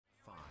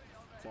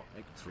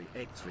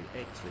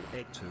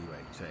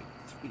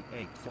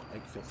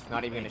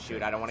Not even gonna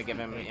shoot. I don't want to give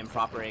him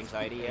improper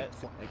anxiety yet.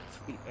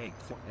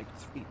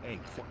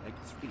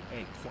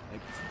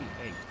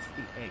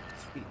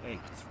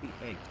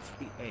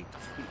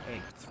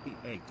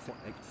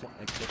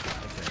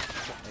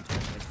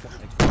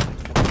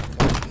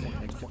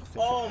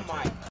 Oh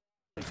my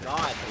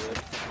God, dude.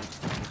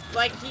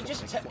 Like, he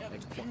just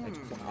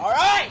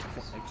Alright!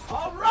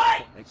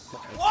 Alright!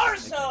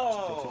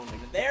 Warzone!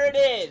 There it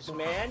is,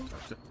 man.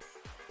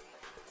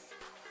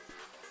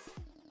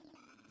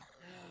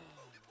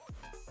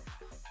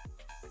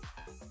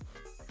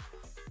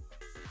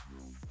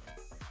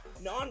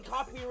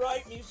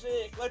 Non-copyright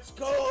music, let's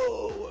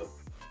go!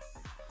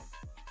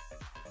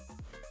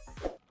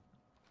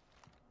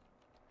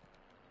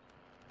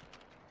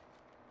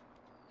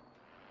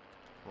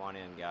 Come on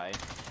in, guy.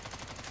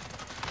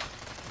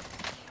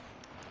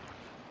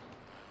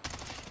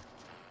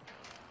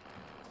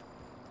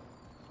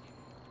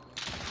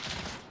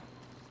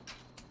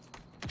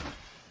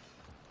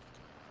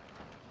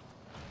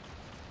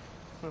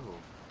 Ooh.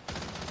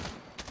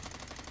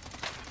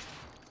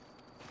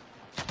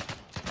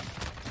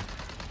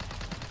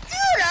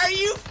 Dude, are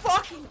you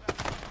fucking...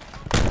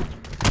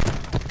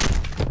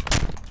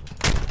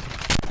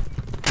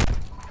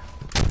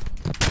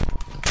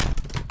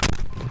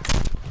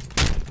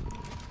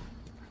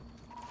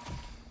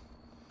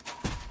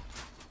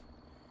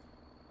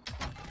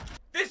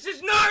 This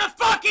is not a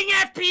fucking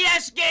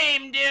FPS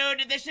game,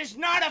 dude! This is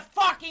not a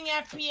fucking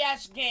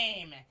FPS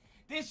game!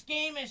 This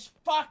game is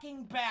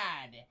fucking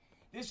bad.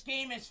 This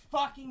game is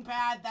fucking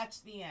bad,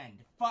 that's the end.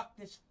 Fuck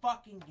this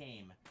fucking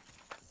game.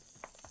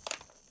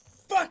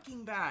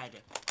 Fucking bad.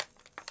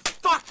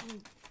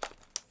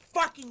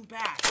 Fucking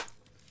bad.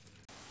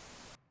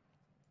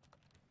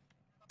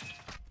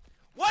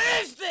 What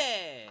is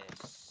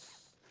this?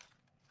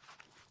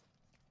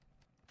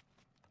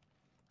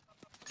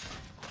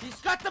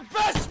 He's got the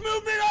best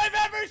movement I've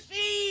ever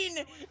seen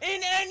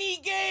in any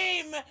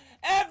game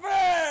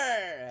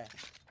ever!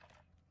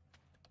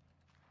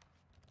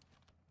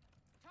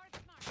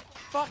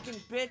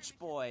 Fucking bitch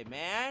boy,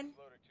 man.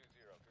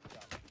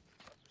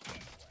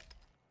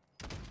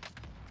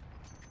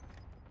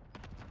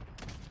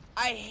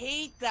 I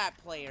hate that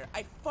player.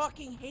 I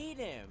fucking hate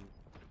him.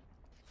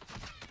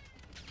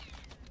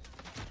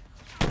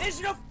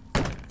 There's no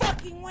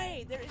fucking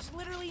way. There is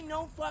literally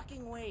no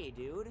fucking way,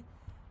 dude.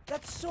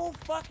 That's so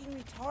fucking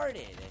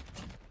retarded.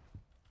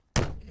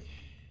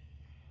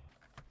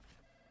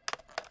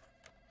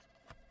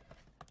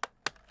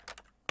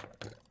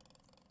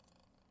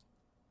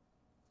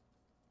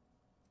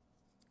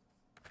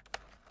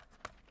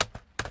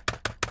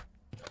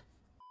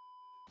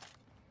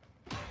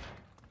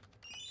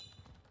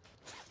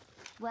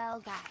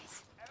 Well,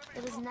 guys,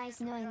 it was nice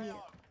knowing you.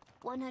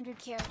 100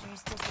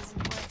 characters just isn't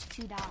worth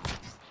 $2.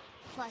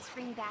 Plus,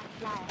 bring back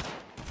Blood.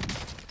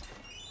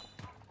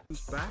 Who's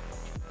back?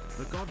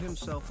 The god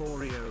himself,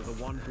 Oreo, the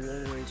one who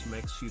always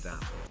makes you down.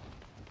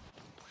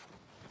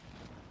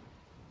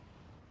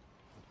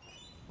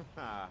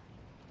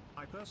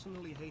 I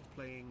personally hate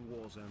playing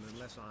Warzone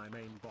unless I'm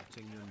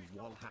aimbotting and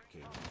wall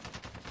hacking.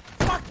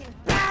 Fucking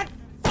bad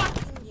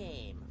fucking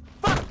game.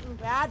 Fucking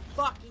bad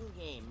fucking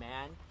game,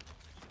 man.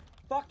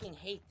 Fucking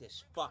hate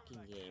this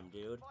fucking game,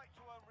 dude.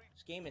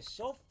 This game is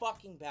so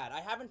fucking bad. I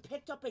haven't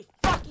picked up a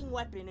fucking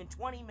weapon in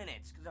 20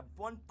 minutes because of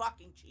one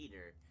fucking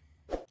cheater.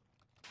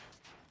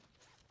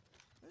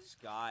 This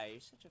guy,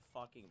 he's such a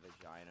fucking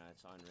vagina,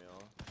 it's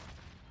unreal.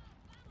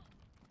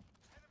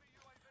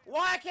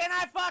 Why can't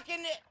I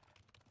fucking...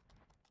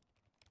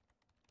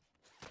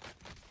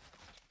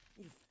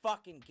 You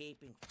fucking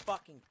gaping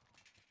fucking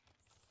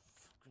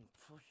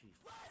pussy.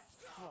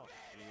 Fuck,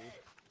 dude.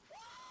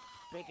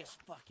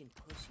 Biggest fucking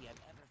pussy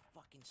I've ever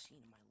fucking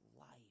seen in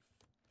my life.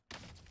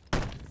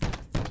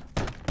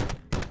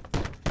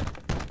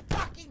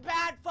 Fucking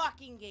bad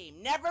fucking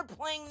game. Never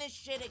playing this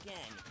shit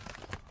again.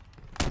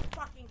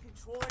 Fucking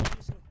controller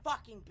using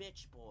fucking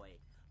bitch boy.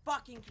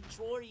 Fucking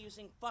controller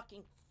using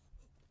fucking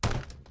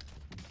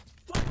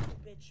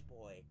bitch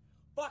boy.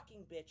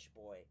 Fucking bitch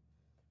boy.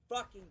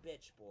 Fucking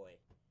bitch boy.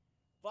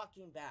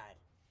 Fucking bad.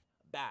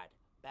 Bad.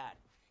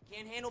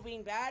 Can't handle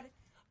being bad?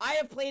 I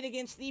have played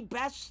against the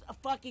best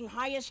fucking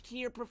highest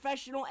tier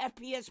professional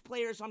FPS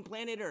players on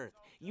planet Earth.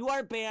 You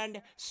are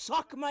banned.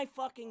 Suck my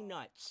fucking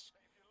nuts.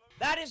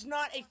 That is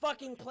not a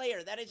fucking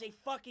player. That is a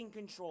fucking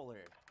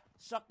controller.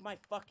 Suck my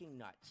fucking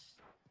nuts.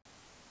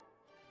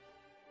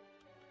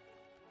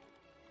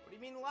 What do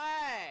you mean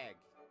lag?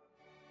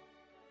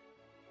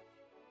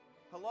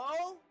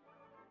 Hello?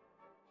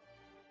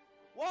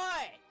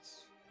 What?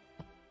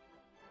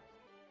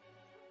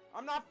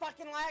 I'm not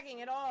fucking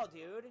lagging at all,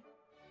 dude.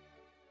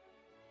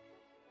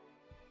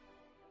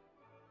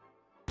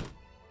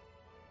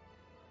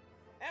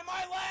 Am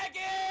I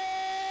lagging?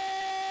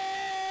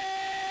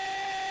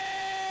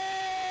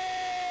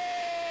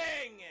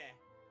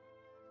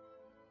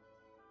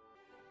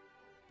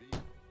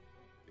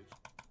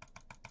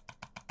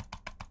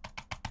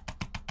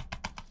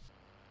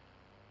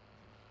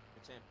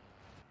 It's in.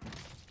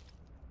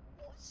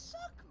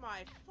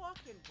 my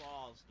fucking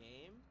balls,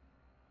 game.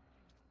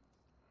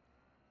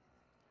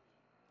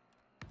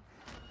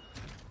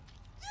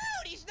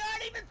 Dude, he's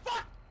not even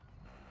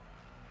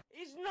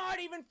He's not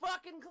even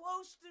fucking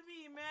close to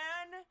me,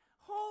 man.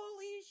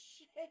 Holy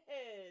shit.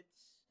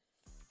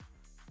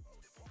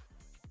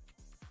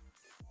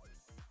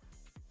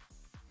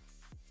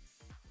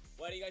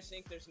 Why do you guys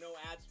think there's no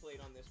ads played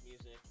on this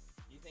music?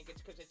 You think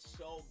it's because it's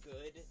so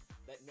good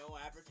that no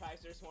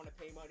advertisers want to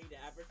pay money to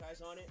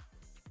advertise on it?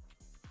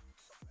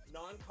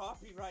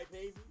 Non-copyright,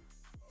 baby.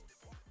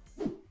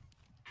 Sort them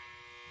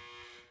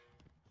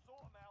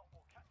out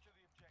or capture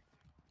the objective.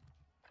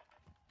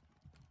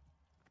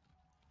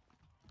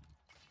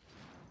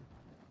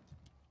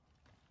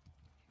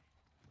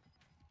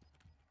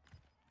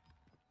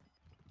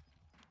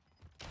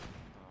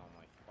 Oh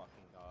my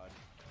fucking god.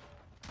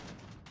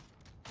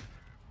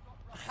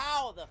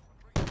 How the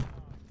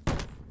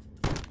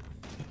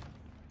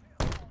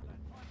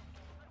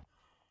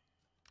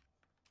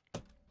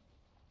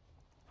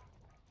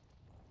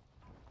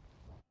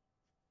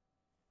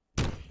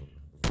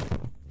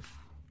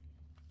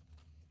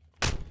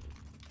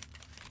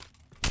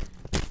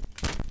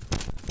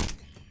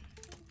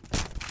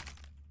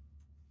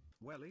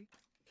Welly,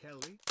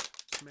 Kelly,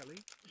 Smelly,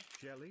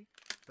 Jelly,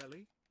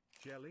 Belly,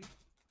 Jelly.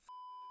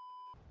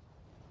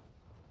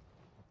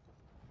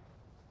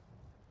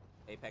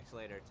 Apex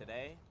later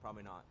today?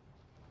 Probably not.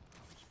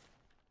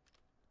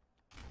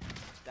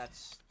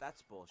 That's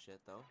bullshit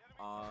though.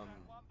 One,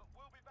 but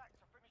we'll be back to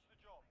finish the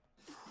job.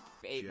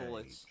 8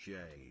 bullets. J.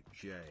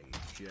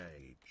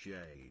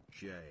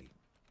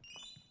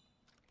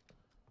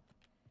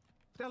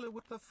 Dellor,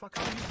 what the fuck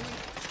are you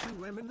doing?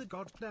 2 AM in the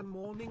goddamn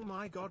morning,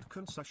 my god,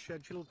 cancer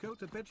schedule, go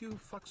to bed, you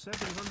fuck.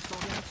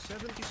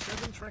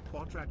 777 trek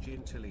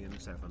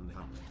quadragintillion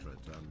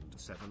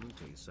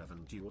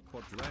 777 dual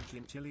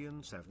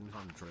quadragintillion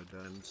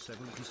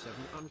 777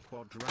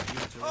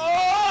 unquadragintillion.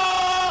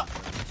 Oh!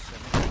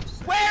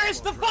 Where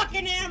is the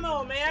fucking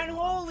ammo, man?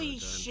 Holy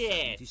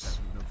shit!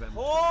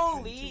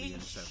 Holy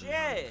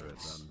shit!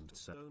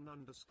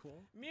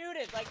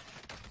 Muted, like,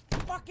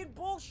 fucking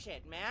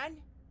bullshit,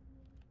 man.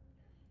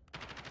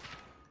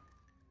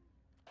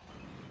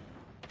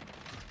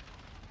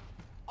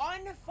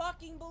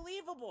 Unfucking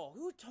believable!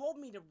 Who told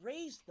me to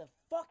raise the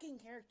fucking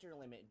character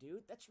limit,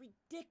 dude? That's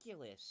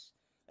ridiculous.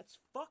 That's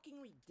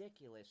fucking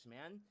ridiculous,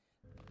 man.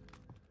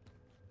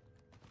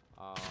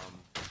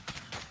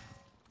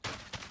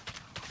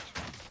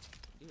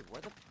 Dude,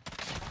 where the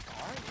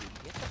fuck are you?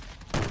 Get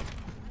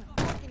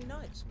the fucking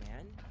nuts,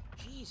 man.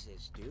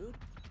 Jesus, dude.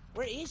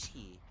 Where is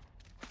he?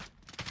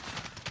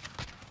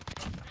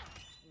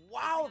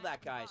 Wow,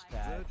 that guy's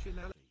bad.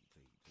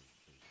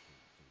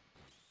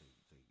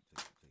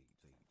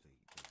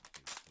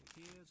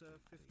 Here's a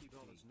 $50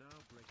 now,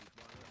 break it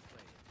while I'm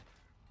playing.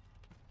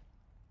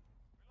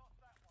 We lost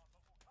that one,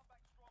 but we'll come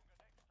back stronger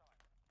next time.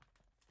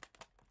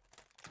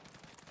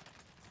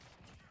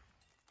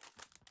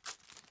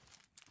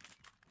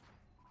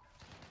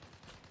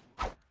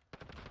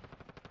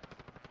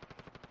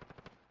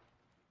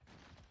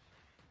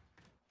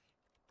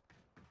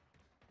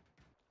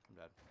 I'm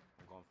dead.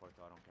 I'm going for it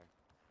though, I don't care.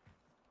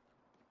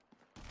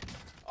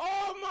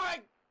 Oh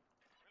my!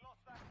 We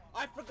lost that one.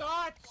 I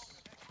forgot!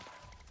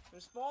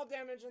 There's fall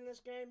damage in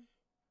this game.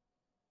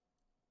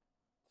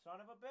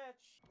 Son of a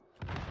bitch.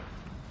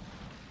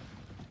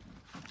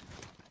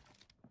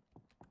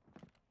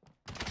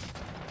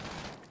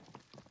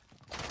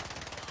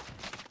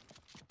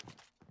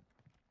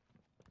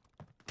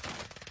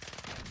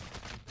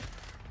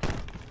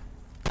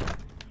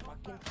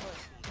 Fucking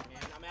pussies,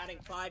 man. I'm adding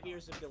 5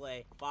 years of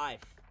delay. 5.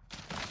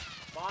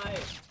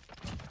 5.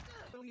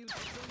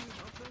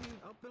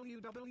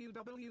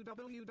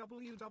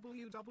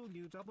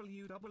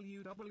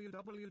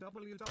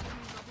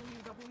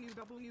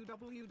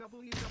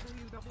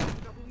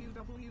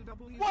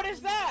 What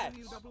is that?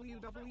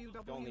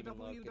 Don't even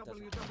look. It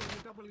doesn't.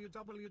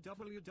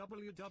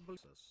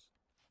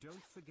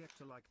 Don't forget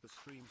to like the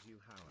streams, you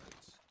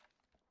howards.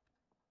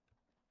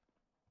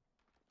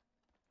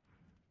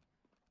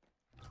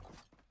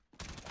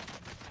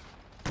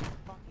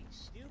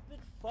 Stupid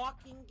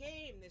fucking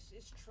game. This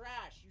is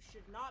trash. You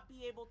should not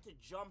be able to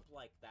jump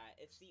like that.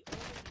 It's the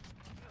only...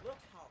 Look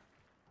how...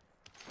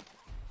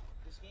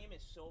 This game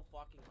is so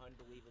fucking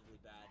unbelievably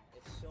bad.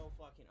 It's so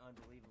fucking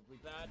unbelievably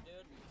bad,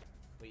 dude.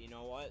 But you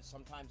know what?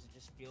 Sometimes it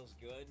just feels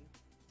good.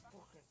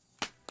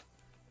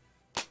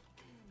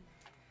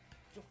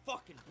 To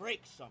fucking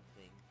break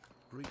something.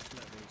 Breach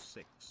level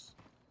 6.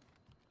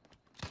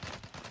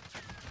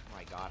 Oh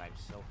my god, I'm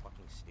so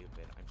fucking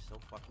stupid. I'm so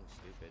fucking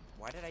stupid.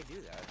 Why did I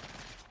do that?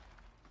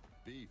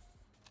 Beef.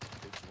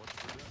 It's what's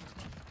for dinner.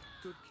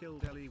 Good kill,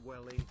 Deli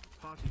Welly.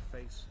 Party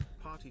face,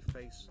 party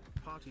face,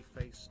 party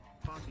face,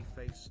 party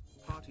face,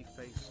 party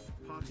face,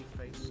 party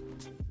face.